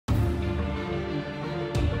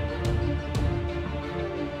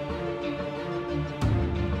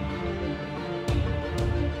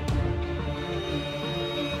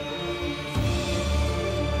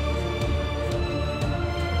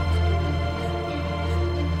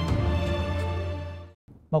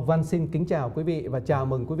Mộc Văn xin kính chào quý vị và chào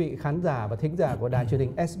mừng quý vị khán giả và thính giả của đài truyền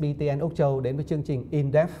hình SBTN Úc Châu đến với chương trình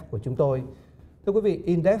In-Depth của chúng tôi. Thưa quý vị,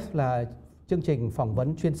 In-Depth là chương trình phỏng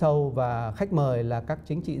vấn chuyên sâu và khách mời là các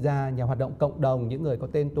chính trị gia, nhà hoạt động cộng đồng, những người có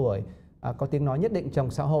tên tuổi, có tiếng nói nhất định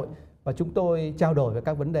trong xã hội. Và chúng tôi trao đổi về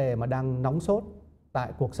các vấn đề mà đang nóng sốt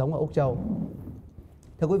tại cuộc sống ở Úc Châu.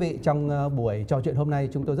 Thưa quý vị, trong buổi trò chuyện hôm nay,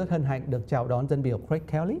 chúng tôi rất hân hạnh được chào đón dân biểu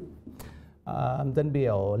Kelly, dân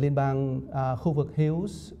biểu liên bang khu vực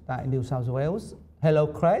Hills tại New South Wales. Hello,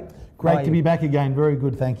 Craig. Great to be back again. Very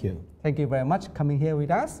good, thank you. Thank you very much coming here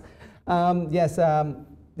with us.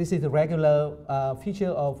 This is a regular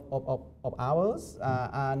feature of ours,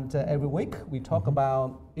 and every week we talk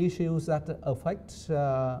about issues that affect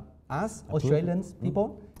us, Australians people.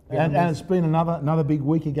 And it's been another big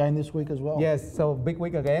week again this week as well. Yes, so big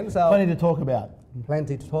week again. So plenty to talk about.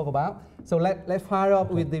 Plenty to talk about. So let's fire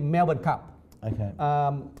up with the Melbourne Cup. Okay.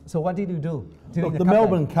 So what did you do? Look, the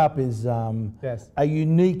Melbourne Cup is a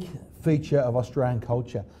unique feature of Australian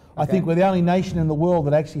culture. I think we're the only nation in the world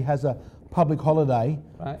that actually has a public holiday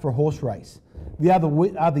for a horse race. The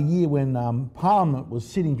other year when Parliament was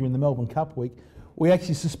sitting during the Melbourne Cup week, we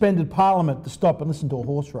actually suspended Parliament to stop and listen to a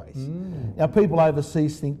horse race. Now people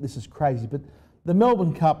overseas think this is crazy, but the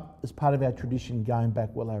Melbourne Cup is part of our tradition going back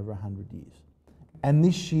well over 100 years. And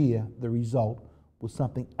this year the result was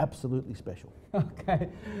something absolutely special. Okay.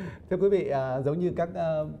 Thưa quý vị, giống như các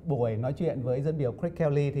buổi nói chuyện với dân biểu Craig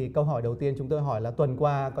Kelly thì câu hỏi đầu tiên chúng tôi hỏi là tuần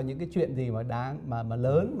qua có những cái chuyện gì mà đáng mà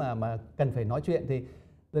lớn mà cần phải nói chuyện, thì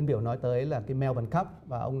dân biểu nói tới là cái Melbourne Cup,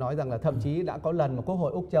 và ông nói rằng là thậm chí đã có lần mà Quốc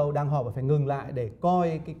hội Úc Châu đang họp và phải ngừng lại để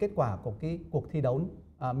coi cái kết quả của cái cuộc thi đấu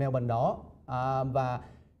Melbourne đó, và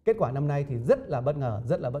kết quả năm nay thì rất là bất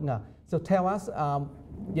ngờ. So tell us,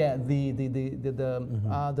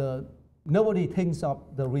 nobody thinks of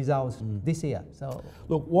the results this year. So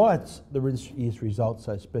look, why this year's results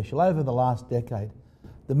so special? Over the last decade,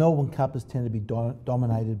 the Melbourne Cup has tended to be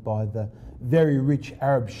dominated by the very rich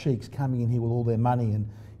Arab sheiks coming in here with all their money and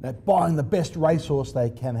buying the best racehorse they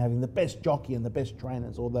can, having the best jockey and the best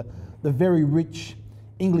trainers, or the very rich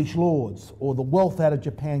English lords, or the wealth out of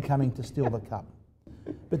Japan coming to steal the cup.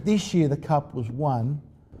 But this year the cup was won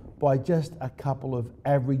by just a couple of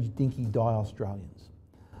average dinky-die Australians.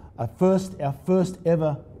 Our first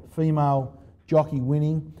ever female jockey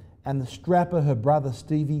winning, and the strapper, her brother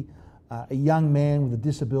Stevie, a young man with a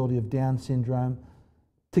disability of Down syndrome.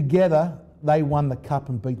 Together, they won the cup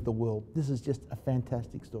and beat the world. This is just a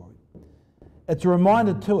fantastic story. It's a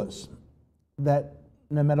reminder to us that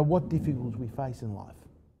no matter what difficulties we face in life,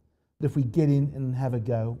 that if we get in and have a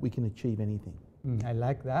go, we can achieve anything. I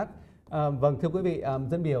like that. Vâng, thưa quý vị,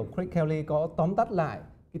 dân biểu Craig Kelly có tóm tắt lại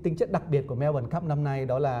cái tính chất đặc biệt của Melbourne Cup năm nay,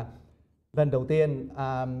 đó là lần đầu tiên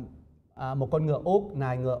một con ngựa Úc,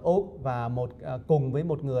 nài ngựa Úc và cùng với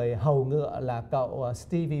một người hầu ngựa là cậu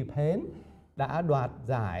Stevie Payne đã đoạt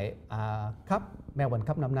giải Cup Melbourne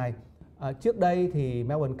Cup năm nay. Trước đây thì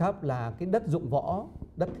Melbourne Cup là cái đất dụng võ,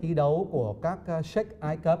 đất thi đấu của các sheikh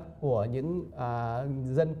Ai Cập, của những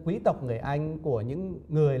dân quý tộc người Anh, của những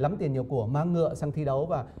người lắm tiền nhiều của mang ngựa sang thi đấu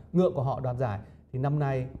và ngựa của họ đoạt giải. Thì năm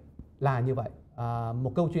nay là như vậy,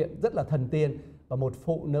 một câu chuyện rất là thần tiên, và một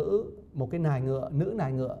phụ nữ, một cái nữ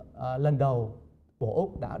nài ngựa lần đầu của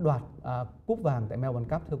Úc đã đoạt cúp vàng tại Melbourne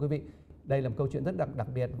Cup. Thưa quý vị, đây là một câu chuyện rất đặc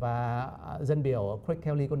biệt, và dân biểu Craig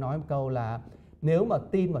Kelly có nói một câu là nếu mà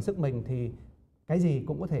tin vào sức mình thì cái gì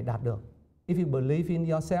cũng có thể đạt được. If you believe in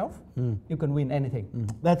yourself, you can win anything.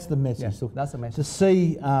 That's the message. Yes, that's the message. To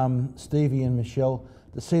see Stevie and Michelle,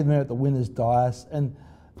 to see them at the winners' dais, and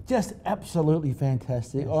just absolutely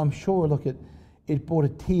fantastic. Yes. I'm sure, look, it brought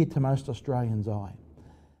a tear to most Australians' eye.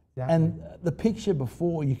 Exactly. And the picture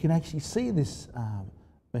before, you can actually see this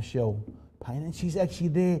Michelle Payne, and she's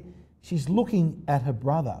actually there. She's looking at her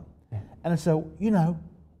brother, and so,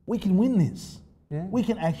 we can win this. Yeah. We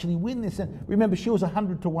can actually win this. And remember, she was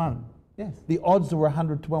 100 to 1. Yes. The odds were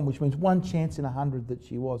 100 to 1, which means one chance in 100 that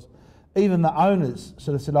she was. Even the owners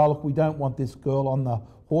sort of said, oh, look, we don't want this girl on the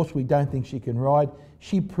horse. We don't think she can ride.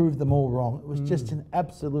 She proved them all wrong. It was just an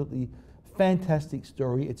absolutely fantastic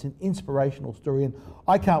story. It's an inspirational story, and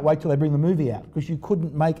I can't wait till they bring the movie out, because you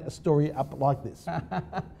couldn't make a story up like this.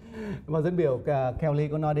 Và dân biểu Kelly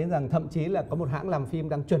có nói đến rằng thậm chí là có một hãng làm phim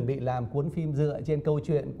đang chuẩn bị làm cuốn phim dựa trên câu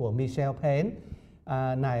chuyện của Michelle Payne,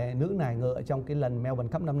 nữ nài ngựa trong cái lần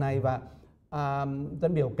Melbourne Cup năm nay, và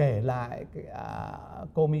dân biểu kể lại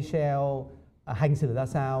cô Michelle hành xử ra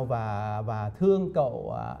sao và thương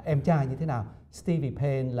cậu em trai như thế nào. Stevie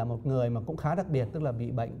Payne là một người mà cũng khá đặc biệt, tức là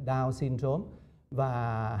bị bệnh Down syndrome,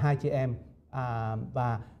 và hai chị em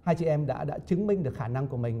Và hai chị em đã chứng minh được khả năng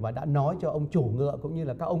của mình và đã nói cho ông chủ ngựa cũng như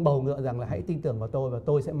là các ông bầu ngựa rằng là hãy tin tưởng vào tôi và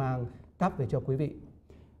tôi sẽ mang cup về cho quý vị.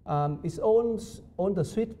 It's on the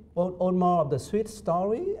sweet, on more of the sweet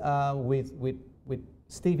story with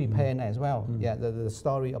Stevie Payne as well. Yeah, the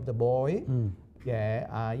story of the boy.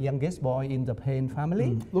 Youngest boy in the Payne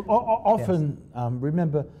family. Look, often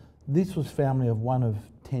remember, this was family of one of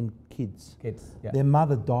 10 kids. Their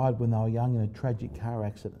mother died when they were young in a tragic car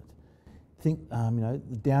accident. Think,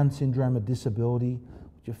 the Down syndrome, a disability,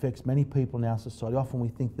 which affects many people in our society. Often we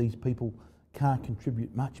think these people can't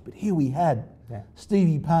contribute much, but here we had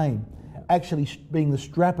Stevie Payne actually being the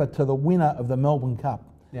strapper to the winner of the Melbourne Cup.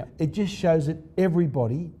 It just shows that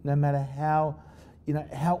everybody, no matter how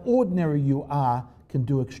ordinary you are, can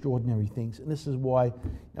do extraordinary things. And this is why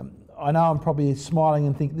I know I'm probably smiling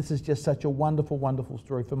and think this is just such a wonderful, wonderful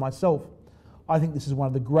story. For myself, I think this is one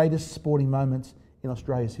of the greatest sporting moments in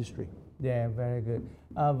Australia's history. Yeah, very good.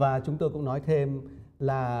 Và chúng tôi cũng nói thêm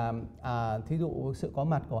là thí dụ sự có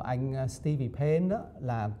mặt của anh Stevie Payne đó,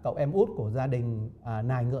 là cậu em út của gia đình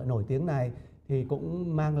nài ngựa nổi tiếng này, thì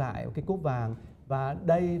cũng mang lại cái cúp vàng. Và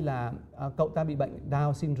đây là cậu ta bị bệnh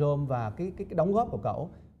Down syndrome, và cái đóng góp của cậu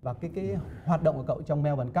và cái hoạt động của cậu trong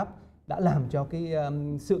Melbourne Cup đã làm cho cái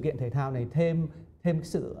sự kiện thể thao này thêm cái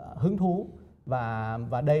sự hứng thú,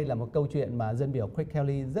 và đây là một câu chuyện mà dân biểu Craig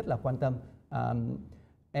Kelly rất là quan tâm.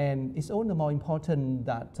 And it's all the more important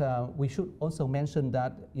that we should also mention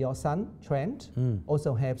that your son Trent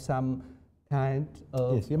also have some kind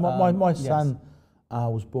of yes. My son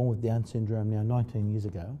was born with Down syndrome now 19 years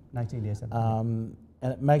ago. 19 years ago.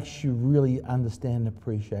 And it makes you really understand and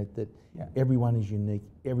appreciate that everyone is unique,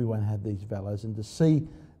 everyone had these values, and to see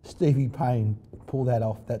Stevie Payne pull that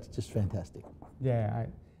off, that's just fantastic. Yeah.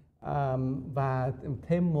 Và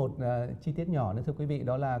thêm một chi tiết nhỏ nữa thưa quý vị,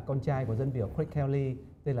 đó là con trai của dân biểu Craig Kelly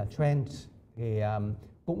tên là Trent, thì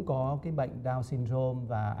cũng có cái bệnh Down syndrome,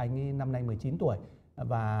 và anh ấy năm nay 19 tuổi.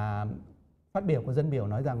 Và phát biểu của dân biểu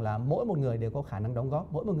nói rằng là mỗi một người đều có khả năng đóng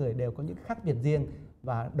góp, mỗi một người đều có những khác biệt riêng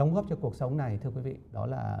và đóng góp cho cuộc sống này thưa quý vị. Đó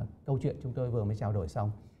là câu chuyện chúng tôi vừa mới trao đổi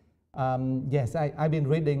xong. Yes, I've been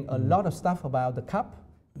reading a lot of stuff about the cup,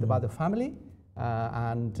 about the family,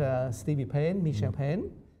 and Stevie Payne, Michelle Payne.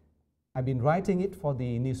 I've been writing it for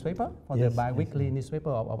the newspaper, for the bi-weekly newspaper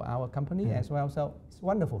of our company as well. So it's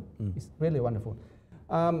wonderful. It's really wonderful.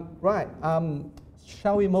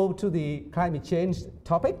 Shall we move to the climate change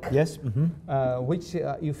topic? Yes. Which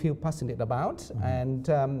you feel passionate about. And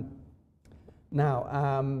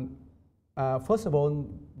now, first of all,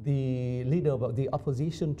 the leader of the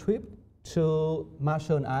opposition trip to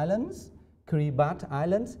Marshall Islands, Kiribati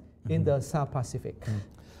Islands in the South Pacific.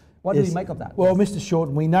 What do you make of that? Well, Mr.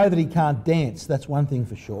 Shorten, we know that he can't dance, that's one thing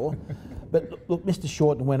for sure. But look, Mr.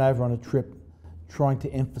 Shorten went over on a trip trying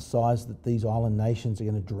to emphasise that these island nations are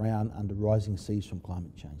going to drown under rising seas from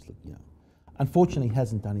climate change. Look, unfortunately, he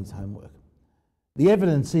hasn't done his homework. The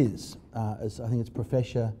evidence is, as I think it's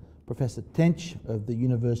Professor Tench of the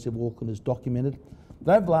University of Auckland has documented,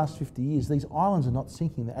 that over the last 50 years, these islands are not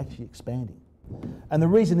sinking, they're actually expanding. And the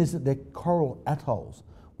reason is that they're coral atolls,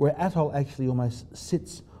 where atoll actually almost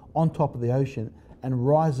sits on top of the ocean and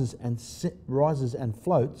rises and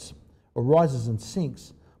floats, or rises and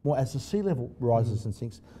sinks, more as the sea level rises and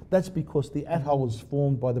sinks. That's because the atoll is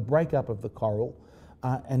formed by the breakup of the coral,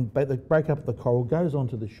 and the breakup of the coral goes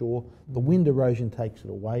onto the shore, the wind erosion takes it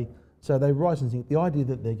away, so they rise and sink. The idea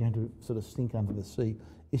that they're going to sort of sink under the sea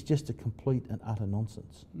is just a complete and utter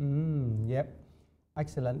nonsense. Yep,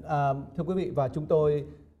 excellent. Thưa quý vị, và chúng tôi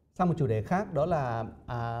sang một chủ đề khác, đó là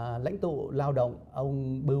lãnh tụ lao động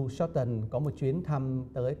ông Bill Shorten có một chuyến thăm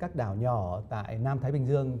tới các đảo nhỏ tại Nam Thái Bình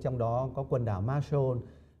Dương, trong đó có quần đảo Marshall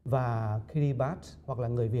và Kiribati, hoặc là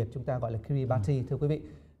người Việt chúng ta gọi là Kiribati thưa quý vị.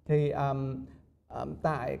 Thì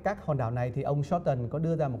tại các hòn đảo này thì ông Shorten có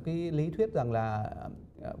đưa ra một cái lý thuyết rằng là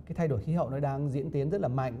cái thay đổi khí hậu nó đang diễn tiến rất là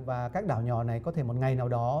mạnh, và các đảo nhỏ này có thể một ngày nào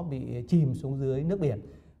đó bị chìm xuống dưới nước biển.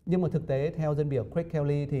 Nhưng mà thực tế theo dân biểu Craig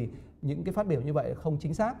Kelly thì những cái phát biểu như vậy không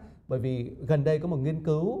chính xác, bởi vì gần đây có một nghiên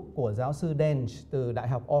cứu của giáo sư Dench từ Đại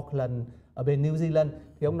học Auckland ở bên New Zealand,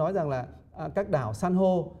 thì ông nói rằng là các đảo san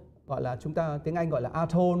hô, gọi là chúng ta tiếng Anh gọi là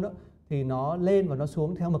atoll đó, thì nó lên và nó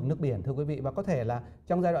xuống theo mực nước biển thưa quý vị, và có thể là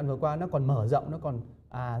trong giai đoạn vừa qua nó còn mở rộng, nó còn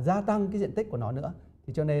gia tăng cái diện tích của nó nữa.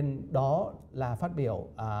 Thì cho nên đó là phát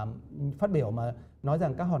biểu mà nói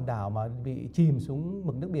rằng các hòn đảo mà bị chìm xuống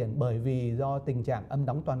mực nước biển bởi vì do tình trạng âm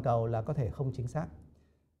đóng toàn cầu là có thể không chính xác.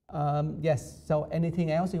 Yes, so anything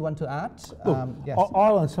else you want to add? Look, Yes.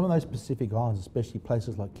 Islands, some of those Pacific islands, especially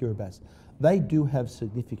places like Kiribati, they do have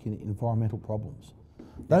significant environmental problems.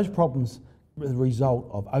 Those problems are the result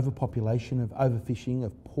of overpopulation, of overfishing,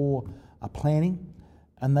 of poor planning,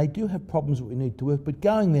 and they do have problems that we need to work. But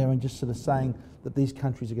going there and just sort of saying that these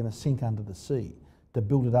countries are going to sink under the sea to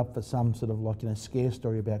build it up for some sort of like, scare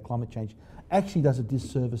story about climate change actually does a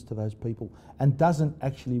disservice to those people and doesn't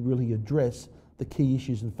actually really address the key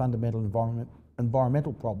issues and fundamental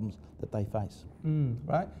environmental problems that they face.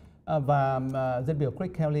 Right. Và dân biểu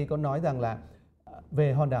Craig Kelly có nói rằng là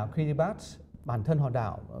về hòn đảo Kiribati, bản thân hòn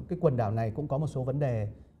đảo, cái quần đảo này cũng có một số vấn đề,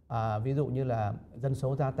 ví dụ như là dân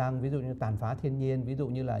số gia tăng, ví dụ như tàn phá thiên nhiên, ví dụ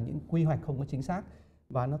như là những quy hoạch không có chính xác,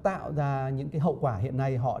 và nó tạo ra những cái hậu quả hiện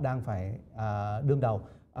nay họ đang phải đương đầu.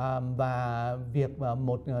 Và việc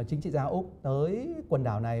một chính trị gia Úc tới quần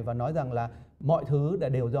đảo này và nói rằng là mọi thứ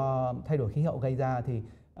đều do thay đổi khí hậu gây ra thì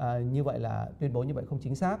như vậy là tuyên bố như vậy không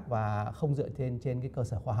chính xác và không dựa trên cái cơ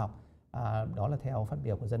sở khoa học. Đó là theo phát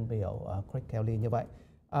biểu của dân biểu Craig Kelly như vậy.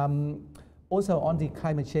 Also on the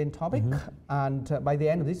climate change topic, and by the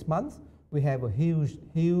end of this month, we have a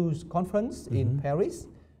huge conference in Paris.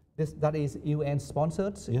 That is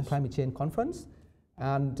UN-sponsored climate change conference,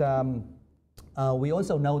 and we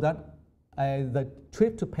also know that the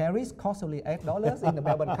trip to Paris cost only $8 in the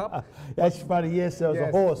Melbourne Cup. That's funny. Yes, there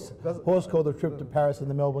was a horse called the trip to Paris in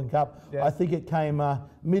the Melbourne Cup. Yes. I think it came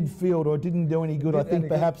midfield or didn't do any good. I think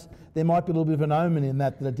perhaps there might be a little bit of an omen in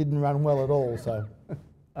that it didn't run well at all. So,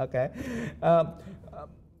 okay.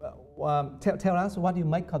 Tell us what you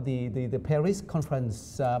make of the Paris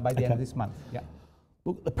conference by the end of this month. Yeah.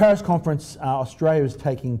 Look, the Paris conference, Australia is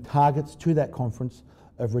taking targets to that conference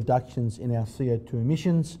of reductions in our CO2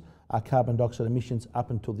 emissions, our carbon dioxide emissions up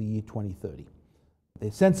until the year 2030. They're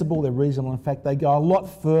sensible, they're reasonable. In fact, they go a lot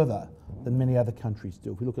further than many other countries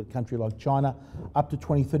do. If we look at a country like China, up to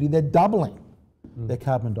 2030, they're doubling their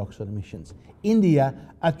carbon dioxide emissions. India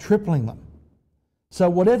are tripling them. So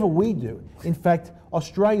whatever we do, in fact,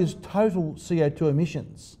 Australia's total CO2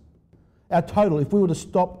 emissions, our total, if we were to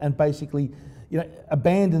stop and basically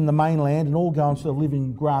abandon the mainland and all go and sort of live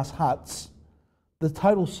in grass huts, the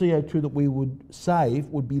total CO2 that we would save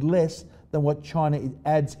would be less than what China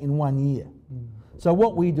adds in 1 year. So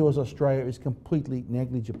what we do as Australia is completely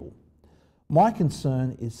negligible. My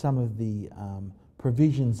concern is some of the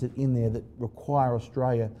provisions that in there that require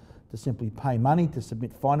Australia to simply pay money, to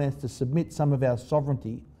submit finance, to submit some of our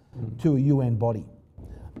sovereignty to a UN body.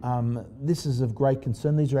 This is of great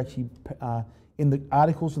concern. These are actually in the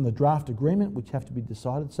articles in the draft agreement which have to be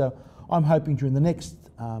decided. So I'm hoping during the next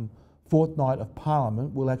fortnight of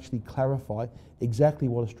Parliament we'll actually clarify exactly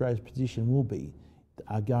what Australia's position will be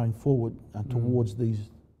going forward towards this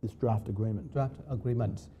draft agreement. Draft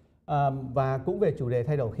agreement. Và cũng về chủ đề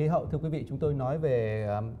thay đổi khí hậu, thưa quý vị, chúng tôi nói về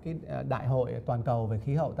cái đại hội toàn cầu về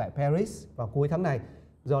khí hậu tại Paris vào cuối tháng này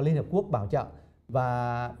do Liên Hợp Quốc bảo trợ.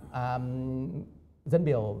 Và dân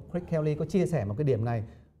biểu Craig Kelly có chia sẻ một cái điểm này.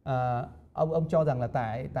 Ông cho rằng là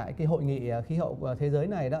tại cái hội nghị khí hậu thế giới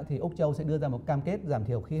này đó thì Úc Châu sẽ đưa ra một cam kết giảm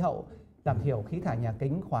thiểu khí thải nhà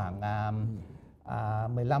kính khoảng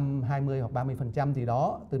 15, 20 hoặc 30% gì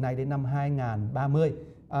đó từ nay đến năm 2030.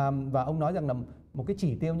 Và ông nói rằng là một cái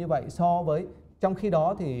chỉ tiêu như vậy so với trong khi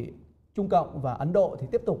đó thì Trung Cộng và Ấn Độ thì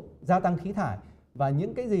tiếp tục gia tăng khí thải, và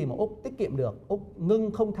những cái gì mà Úc tiết kiệm được, Úc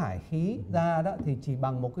ngưng không thải khí ra đó thì chỉ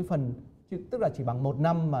bằng một cái phần, tức là chỉ bằng 1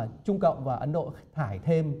 năm mà Trung Cộng và Ấn Độ thải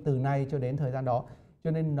thêm từ nay cho đến thời gian đó,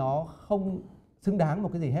 cho nên nó không xứng đáng một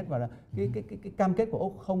cái gì hết, và cái cam kết của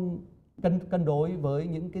Úc không cân đối với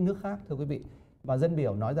những cái nước khác, thưa quý vị. Và dân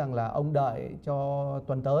biểu nói rằng là ông đợi cho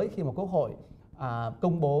tuần tới khi mà Quốc hội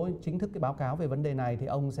công bố chính thức cái báo cáo về vấn đề này thì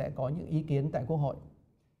ông sẽ có những ý kiến tại Quốc hội.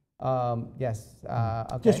 Okay.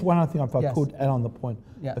 Just one other thing, if I could add on the point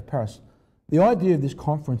of Paris. The idea of this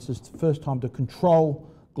conference is the first time to control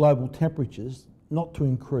global temperatures, not to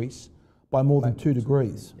increase by more than 2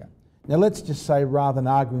 degrees. Now let's just say, rather than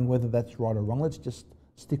arguing whether that's right or wrong, let's just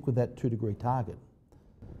stick with that 2-degree target.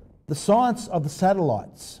 The science of the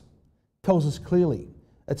satellites tells us clearly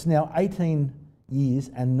it's now 18 years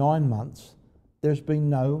and 9 months there's been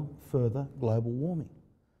no further global warming.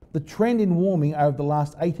 The trend in warming over the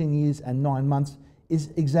last 18 years and 9 months is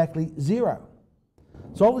exactly 0.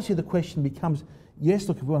 So obviously the question becomes, yes,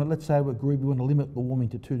 look, if we want to, let's say we agree we want to limit the warming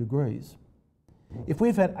to 2 degrees. If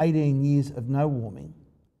we've had 18 years of no warming,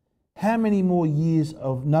 how many more years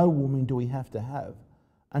of no warming do we have to have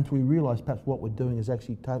until we realise perhaps what we're doing is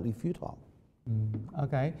actually totally futile?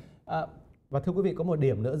 Okay. Và thưa quý vị, có một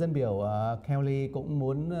điểm nữa dân biểu Kelly cũng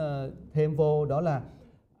muốn thêm vô, đó là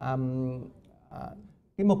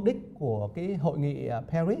cái mục đích của cái hội nghị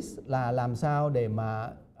Paris là làm sao để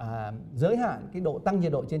mà giới hạn cái độ tăng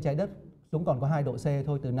nhiệt độ trên trái đất xuống còn có 2 độ C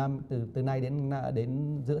thôi từ nay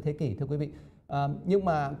đến giữa thế kỷ, thưa quý vị. Nhưng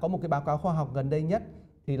mà có một cái báo cáo khoa học gần đây nhất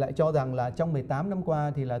thì lại cho rằng là trong 18 năm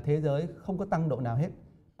qua thì là thế giới không có tăng độ nào hết.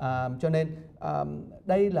 Cho nên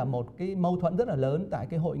đây là một cái mâu thuẫn rất là lớn tại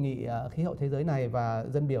cái hội nghị khí hậu thế giới này, và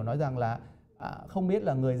dân biểu nói rằng là không biết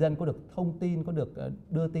là người dân có được thông tin, có được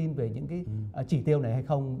đưa tin về những cái chỉ tiêu này hay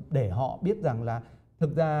không, để họ biết rằng là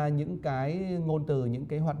thực ra những cái ngôn từ, những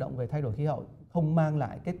cái hoạt động về thay đổi khí hậu không mang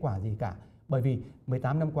lại kết quả gì cả, bởi vì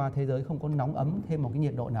 18 năm qua thế giới không có nóng ấm thêm một cái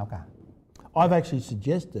nhiệt độ nào cả. I've actually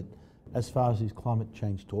suggested, as far as these climate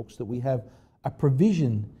change talks, that we have a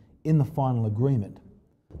provision in the final agreement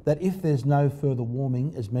that if there's no further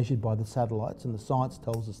warming as measured by the satellites, and the science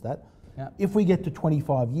tells us that, if we get to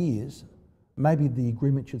 25 years, maybe the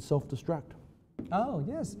agreement should self-destruct. Oh,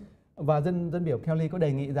 yes. Và dân biểu Kelly có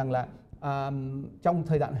đề nghị rằng là trong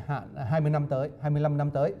thời gian hạn 25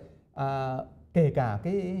 năm tới, kể cả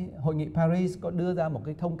cái hội nghị Paris có đưa ra một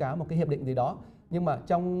cái thông cáo, một cái hiệp định gì đó, nhưng mà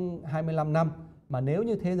trong 25 năm mà nếu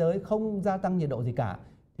như thế giới không gia tăng nhiệt độ gì cả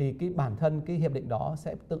thì cái bản thân cái hiệp định đó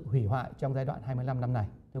sẽ tự hủy hoại trong giai đoạn 25 năm này.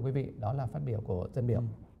 Thưa quý vị, đó là phát biểu của dân biểu.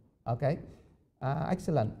 Okay.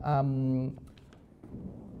 Excellent.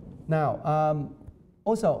 Now,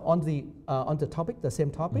 also on the topic, the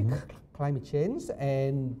same topic, climate change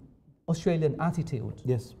and Australian attitude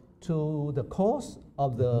to the cause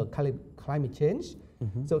of the climate change.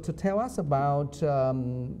 So to tell us about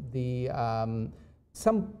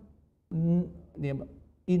some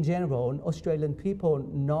in general, Australian people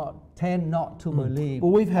tend not to believe.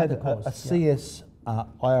 Well, we've had a CS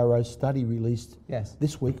IRO study released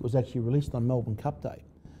this week. It was actually released on Melbourne Cup Day,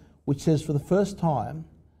 which says for the first time,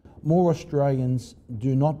 more Australians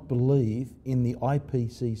do not believe in the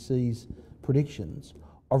IPCC's predictions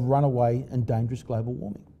of runaway and dangerous global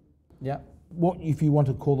warming. What, if you want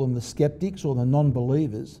to call them the skeptics or the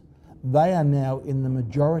non-believers, they are now in the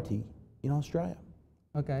majority in Australia.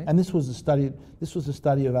 Okay. And this was a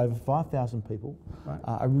study of over 5,000 people,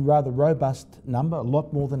 a rather robust number, a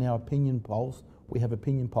lot more than our opinion polls. We have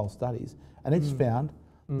opinion poll studies, and it's found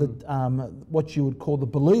that what you would call the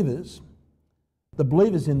believers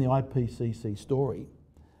in the IPCC story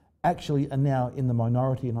actually are now in the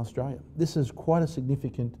minority in Australia. This is quite a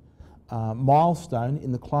significant milestone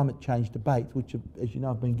in the climate change debate, which, as you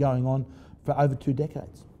know, have been going on for over 2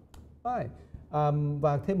 decades.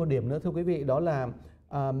 Và thêm một điểm nữa, thưa quý vị, đó là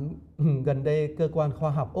gần đây cơ quan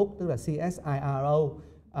khoa học Úc, tức là CSIRO,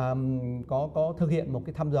 có thực hiện một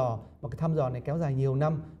cái thăm dò, và cái thăm dò này kéo dài nhiều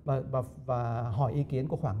năm và hỏi ý kiến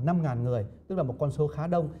của khoảng 5.000 người, tức là một con số khá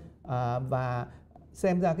đông, và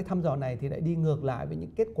xem ra cái thăm dò này thì lại đi ngược lại với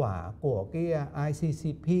những kết quả của cái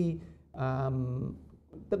ICCP,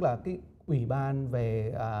 tức là cái ủy ban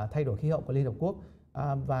về thay đổi khí hậu của Liên Hợp Quốc,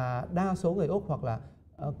 và đa số người Úc, hoặc là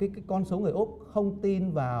cái con số người Úc không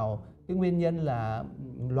tin vào cái nguyên nhân là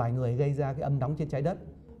loài người gây ra cái âm nóng trên trái đất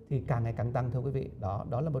thì càng ngày càng tăng, thưa quý vị.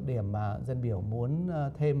 Đó là một điểm mà dân biểu muốn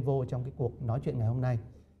thêm vô trong cái cuộc nói chuyện ngày hôm nay.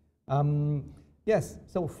 Yes,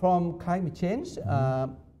 so from climate change,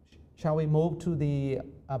 shall we move to the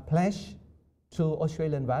pledge to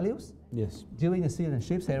Australian values? Yes. During the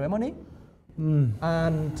citizenship ceremony,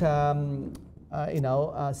 and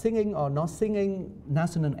singing or not singing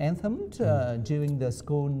national anthem during the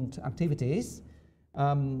school activities.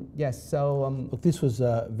 Yes, so look, this was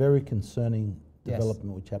a very concerning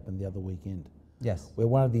development which happened the other weekend. Yes, where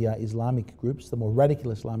one of the Islamic groups, the more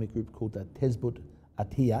radical Islamic group called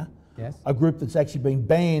Hezbollah, a group that's actually been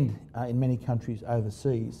banned in many countries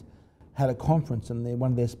overseas, had a conference, and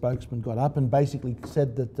one of their spokesmen got up and basically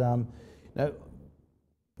said that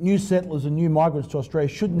new settlers and new migrants to Australia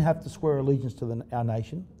shouldn't have to swear allegiance to our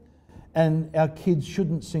nation, and our kids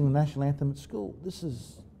shouldn't sing the national anthem at school. This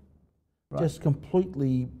is just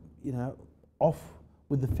completely, off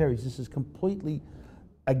with the ferries. This is completely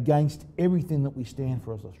against everything that we stand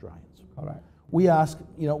for as Australians. All right. We ask,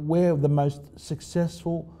 we're the most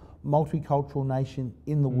successful multicultural nation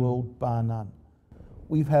in the world, bar none.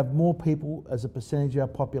 We have more people as a percentage of our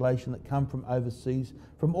population that come from overseas,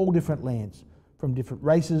 from all different lands, from different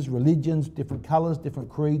races, religions, different colours, different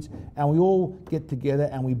creeds, and we all get together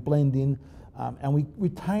and we blend in and we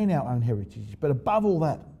retain our own heritage. But above all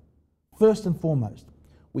that, first and foremost,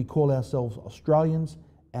 we call ourselves Australians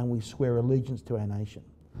and we swear allegiance to our nation.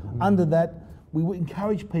 Under that, we would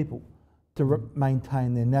encourage people to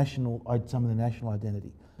maintain their some of their national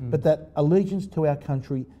identity. But that allegiance to our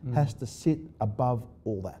country has to sit above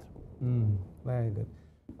all that. Very good.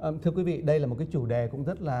 Thưa quý vị, đây là một cái chủ đề cũng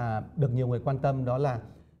rất là được nhiều người quan tâm, đó là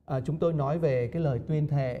chúng tôi nói về cái lời tuyên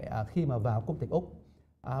thệ khi mà vào quốc tịch Úc.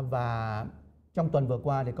 Và trong tuần vừa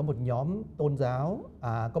qua thì có một nhóm tôn giáo,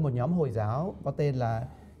 có một nhóm Hồi giáo có tên là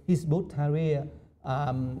SBTN.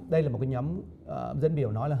 Đây là một cái nhóm dân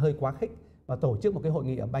biểu nói là hơi quá khích, và tổ chức một cái hội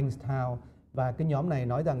nghị ở Bankstown. Và cái nhóm này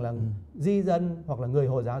nói rằng là di dân hoặc là người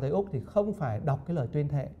Hồi giáo tới Úc thì không phải đọc cái lời tuyên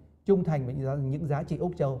thệ trung thành với những giá trị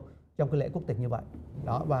Úc Châu trong cái lễ quốc tịch như vậy.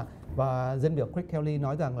 Đó, và dân biểu Craig Kelly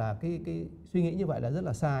nói rằng là cái suy nghĩ như vậy là rất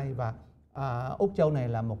là sai, và Úc Châu này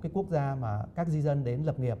là một cái quốc gia mà các di dân đến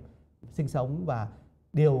lập nghiệp, sinh sống, và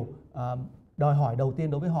điều đòi hỏi đầu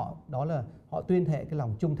tiên đối với họ đó là họ tuyên thệ cái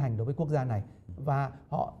lòng trung thành đối với quốc gia này, và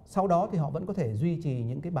họ sau đó thì họ vẫn có thể duy trì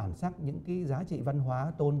những cái bản sắc, những cái giá trị văn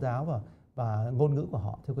hóa, tôn giáo và ngôn ngữ của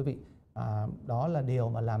họ, thưa quý vị. Đó là điều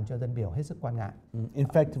mà làm cho dân biểu hết sức quan ngại. In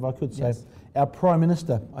fact, if I could say, our Prime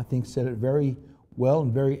Minister, I think, said it very well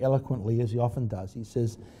and very eloquently, as he often does. He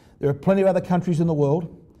says, there are plenty of other countries in the world.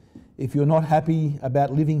 If you're not happy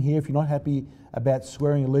about living here, if you're not happy about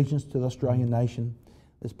swearing allegiance to the Australian nation,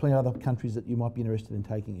 there's plenty of other countries that you might be interested in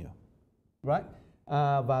taking you. Right.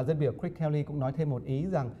 Và dân biểu Craig Kelly cũng nói thêm một ý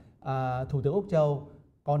rằng Thủ tướng Úc Châu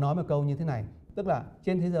có nói một câu như thế này, tức là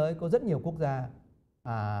trên thế giới có rất nhiều quốc gia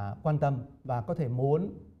quan tâm và có thể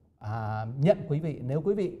muốn nhận quý vị nếu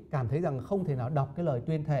quý vị cảm thấy rằng không thể nào đọc cái lời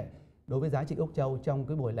tuyên thệ đối với giá trị Úc Châu trong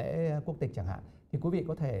cái buổi lễ quốc tịch chẳng hạn, thì quý vị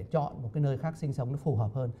có thể chọn một cái nơi khác sinh sống nó phù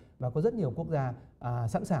hợp hơn, và có rất nhiều quốc gia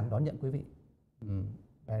sẵn sàng đón nhận quý vị.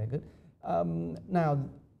 Very good. Now,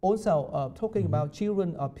 also talking about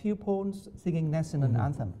children or pupils singing national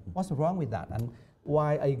anthem. What's wrong with that? And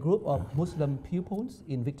why a group of Muslim pupils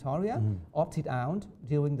in Victoria opted out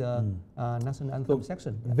during the national anthem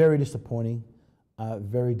section? Very disappointing,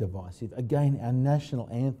 very divisive. Again, our national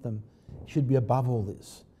anthem should be above all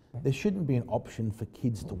this. There shouldn't be an option for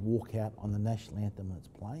kids to walk out on the national anthem when it's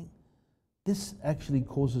playing. This actually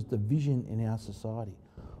causes division in our society.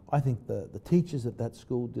 I think the teachers at that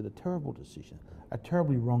school did a terrible decision, a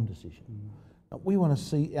terribly wrong decision. We want to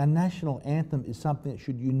see our national anthem is something that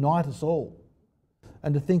should unite us all.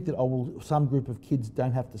 And to think that, some group of kids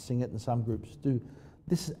don't have to sing it and some groups do,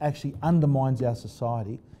 this actually undermines our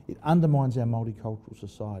society, it undermines our multicultural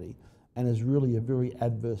society, and is really a very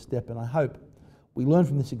adverse step. And I hope we learn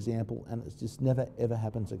from this example and it just never ever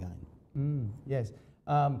happens again. Yes.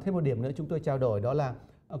 Thêm một điểm nữa chúng tôi trao đổi đó là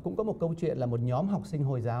cũng có một câu chuyện là một nhóm học sinh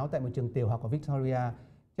Hồi giáo tại một trường tiểu học ở Victoria,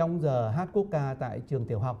 trong giờ hát quốc ca tại trường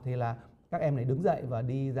tiểu học thì là các em này đứng dậy và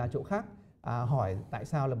đi ra chỗ khác, hỏi tại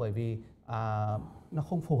sao, là bởi vì nó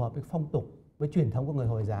không phù hợp với phong tục, với truyền thống của người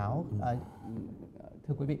Hồi giáo.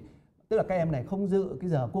 Thưa quý vị, tức là các em này không dự cái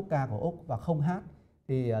giờ quốc ca của Úc và không hát.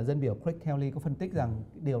 Thì dân biểu Craig Kelly có phân tích rằng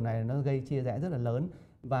điều này nó gây chia rẽ rất là lớn,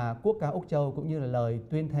 và quốc ca Úc Châu cũng như là lời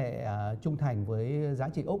tuyên thệ trung thành với giá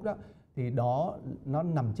trị Úc đó, thì đó nó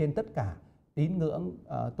nằm trên tất cả tín ngưỡng,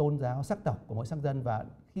 tôn giáo, sắc tộc của mỗi sắc dân, và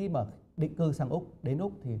khi mà định cư sang Úc, đến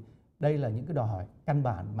Úc thì đây là những cái đòi hỏi căn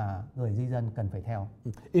bản mà người di dân cần phải theo.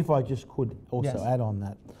 If I just could also add on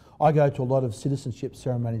that, I go to a lot of citizenship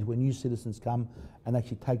ceremonies where new citizens come and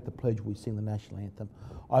actually take the pledge, we sing the national anthem.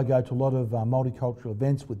 I go to a lot of multicultural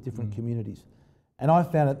events with different communities. And I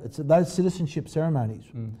found it's at those citizenship ceremonies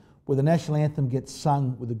where the national anthem gets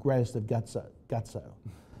sung with the greatest of gutso.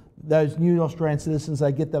 Those new Australian citizens,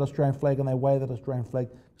 they get that Australian flag and they wave that Australian flag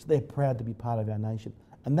because they're proud to be part of our nation.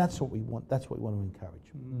 And that's what we want. That's what we want to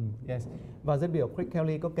encourage. Yes. Và dân biểu Craig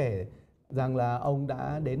Kelly có kể rằng là ông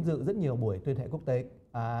đã đến dự rất nhiều buổi tuyên thệ quốc tịch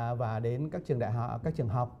và đến các trường đại học, các trường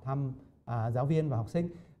học thăm giáo viên và học sinh.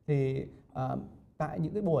 Thì tại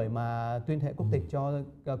những cái buổi mà tuyên thệ quốc tịch cho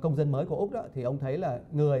công dân mới của Úc đó, thì ông thấy là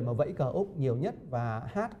người mà vẫy cờ Úc nhiều nhất và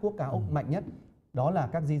hát quốc ca Úc mạnh nhất đó là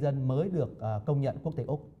các di dân mới được công nhận quốc tịch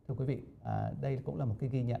Úc. Thưa quý vị, đây cũng là một cái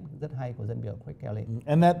ghi nhận rất hay của dân biểu Craig Kelly.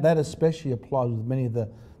 And that especially applies with many of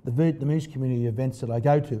the Vietnamese community events that I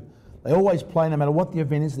go to. They always play, no matter what the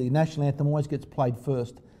event is, the national anthem always gets played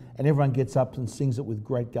first, and everyone gets up and sings it with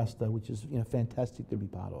great gusto, which is fantastic to be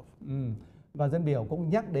part of. Và dân biểu cũng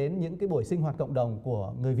nhắc đến những cái buổi sinh hoạt cộng đồng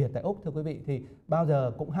của người Việt tại Úc, thưa quý vị, thì bao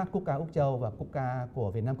giờ cũng hát quốc ca Úc Châu và quốc ca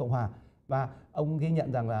của Việt Nam Cộng Hòa. Và ông ghi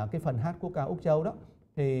nhận rằng là cái phần hát quốc ca Úc Châu đó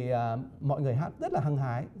thì mọi người hát rất là hăng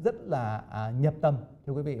hái, rất là nhập tâm,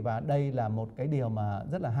 thưa quý vị, và đây là một cái điều mà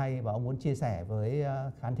rất là hay và ông muốn chia sẻ với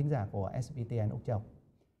khán thính giả của SBTN Úc Châu.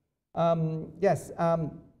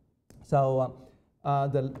 So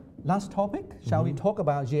the last topic, shall we talk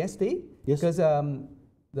about GST? Yes. Because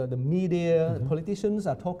the media, politicians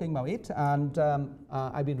are talking about it, and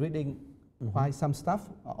I've been reading quite some stuff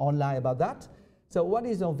online about that. So what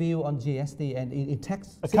is your view on GST and in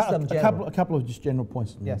tax system general? A couple of just general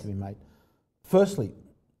points that need to be made. Firstly,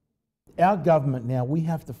 our government now, we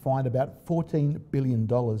have to find about $14 billion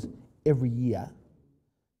every year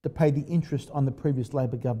to pay the interest on the previous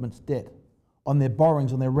Labor government's debt, on their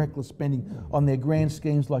borrowings, on their reckless spending, on their grand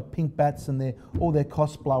schemes like pink bats and all their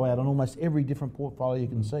cost blowout on almost every different portfolio you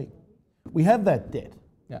can see. We have that debt.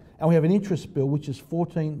 Yeah. And we have an interest bill which is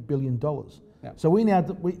 $14 billion. Yeah. So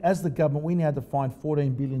as the government, we now have to find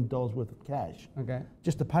 $14 billion worth of cash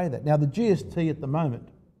just to pay that. Now the GST at the moment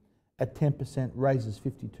at 10% raises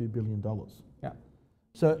 $52 billion. Yeah.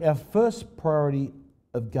 So our first priority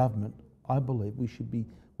of government, I believe,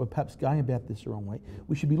 we're perhaps going about this the wrong way,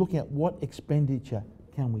 we should be looking at what expenditure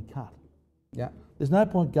can we cut. Yeah. There's no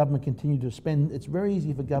point government continue to spend. It's very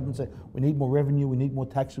easy for government to say, we need more revenue, we need more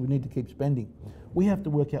taxes, we need to keep spending. We have to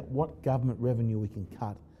work out what government revenue we can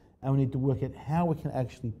cut, and we need to work out how we can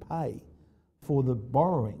actually pay for the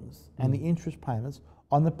borrowings and the interest payments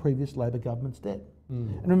on the previous Labor government's debt.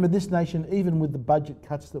 And remember, this nation, even with the budget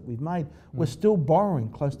cuts that we've made, we're still borrowing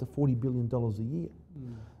close to $40 billion a year.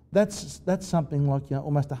 That's something like, you know,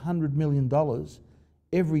 almost $100 million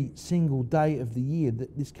every single day of the year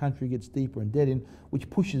that this country gets deeper in debt in, which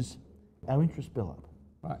pushes our interest bill up.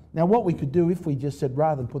 Right. Now, what we could do if we just said,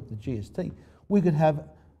 rather than put the GST, we could have,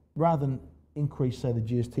 rather than increase, say, the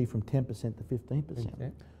GST from 10% to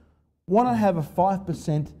 15%, why not have a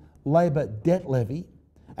 5% Labor debt levy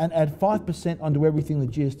and add 5% onto everything the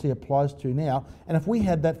GST applies to now, and if we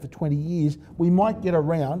had that for 20 years, we might get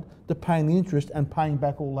around to paying the interest and paying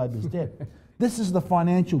back all Labor's debt. This is the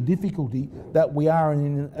financial difficulty that we are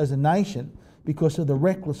in as a nation because of the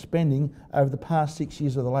reckless spending over the past 6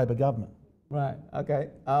 years of the Labor government. Right, okay.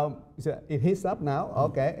 So it hits up now.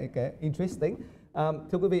 Okay, interesting.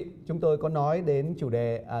 Thưa quý vị, chúng tôi có nói đến chủ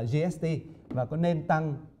đề GST và có nên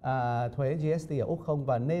tăng thuế GST ở Úc không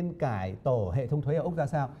và nên cải tổ hệ thống thuế ở Úc ra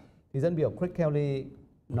sao. Thì dân biểu Craig Kelly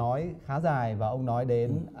nói khá dài và ông nói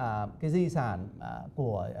đến cái di sản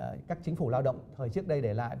của các chính phủ lao động thời trước đây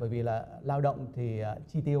để lại, bởi vì là lao động thì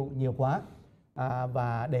chi tiêu nhiều quá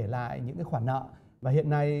và để lại những cái khoản nợ, và hiện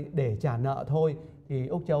nay để trả nợ thôi thì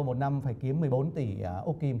Úc Châu một năm phải kiếm 14 tỷ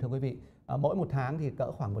Úc Kim, thưa quý vị. Mỗi một tháng thì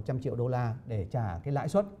cỡ khoảng 100 triệu đô la để trả cái lãi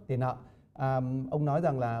suất tiền nợ. Ông nói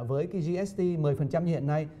rằng là với cái GST 10% như hiện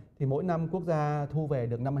nay thì mỗi năm quốc gia thu về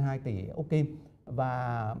được 52 tỷ Úc Kim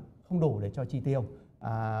và không đủ để cho chi tiêu.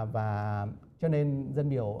 Và cho nên dân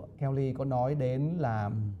biểu Kelly có nói đến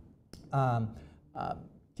là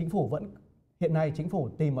chính phủ vẫn hiện nay chính phủ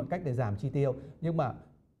tìm mọi cách để giảm chi tiêu, nhưng mà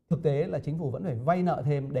thực tế là chính phủ vẫn phải vay nợ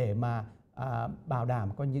thêm để mà bảo đảm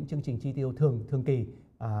có những chương trình chi tiêu thường kỳ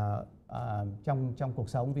trong cuộc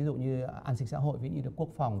sống, ví dụ như an sinh xã hội, ví dụ như quốc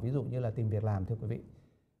phòng, ví dụ như là tìm việc làm, thưa quý vị.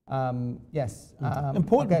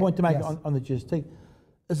 Important point to make on the GST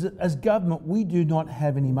is that as government we do not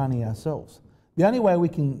have any money ourselves. The only way we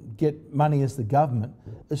can get money as the government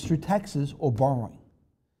is through taxes or borrowing.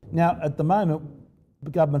 Now, at the moment,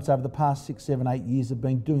 the governments over the past 6, 7, 8 years have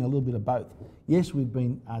been doing a little bit of both. Yes, we've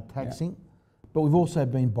been taxing, but we've also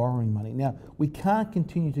been borrowing money. Now, we can't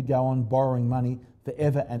continue to go on borrowing money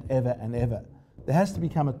forever and ever and ever. There has to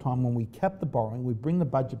become a time when we cap the borrowing, we bring the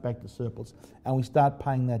budget back to surplus, and we start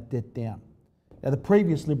paying that debt down. Now, the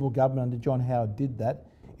previous Liberal government under John Howard did that.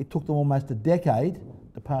 It took them almost a decade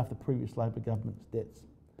to pay off the previous Labor government's debts.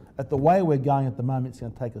 At the way we're going at the moment, it's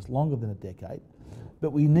going to take us longer than a decade,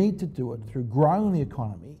 but we need to do it through growing the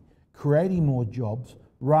economy, creating more jobs,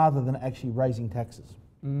 rather than actually raising taxes.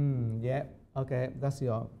 Okay, that's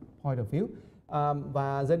your point of view.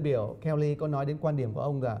 Và dân biểu Kelly có nói đến quan điểm của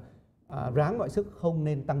ông là ráng mọi sức không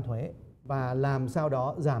nên tăng thuế và làm sao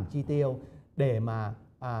đó giảm chi tiêu để mà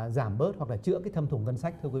giảm bớt hoặc là chữa cái thâm thủng ngân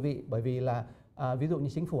sách, thưa quý vị. Bởi vì là ví dụ như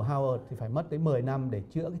chính phủ Howard thì phải mất tới 10 năm để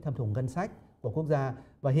chữa cái thâm thủng ngân sách của quốc gia,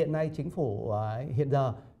 và hiện nay chính phủ hiện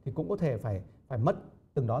giờ thì cũng có thể phải mất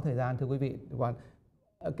từng đó thời gian, thưa quý vị. Còn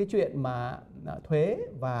cái chuyện mà thuế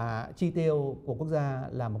và chi tiêu của quốc gia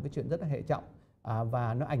là một cái chuyện rất là hệ trọng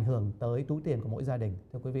và nó ảnh hưởng tới túi tiền của mỗi gia đình,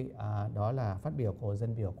 thưa quý vị. Đó là phát biểu của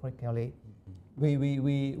dân biểu Craig Kelly.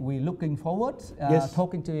 We looking forward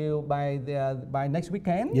talking to you by next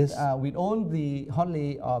weekend with all the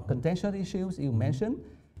hotly contentious issues you mentioned,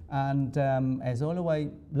 and as always,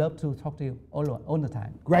 love to talk to you all the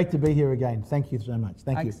time. Great to be here again. Thank you so much.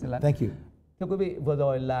 Thank you. Thank you. Thưa quý vị, vừa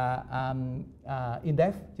rồi là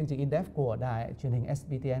In-Depth, chương trình In-Depth của đài truyền hình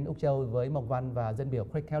SBTN Úc Châu với Mộc Văn và dân biểu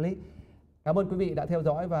Craig Kelly. Cảm ơn quý vị đã theo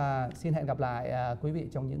dõi và xin hẹn gặp lại quý vị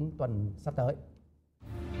trong những tuần sắp tới.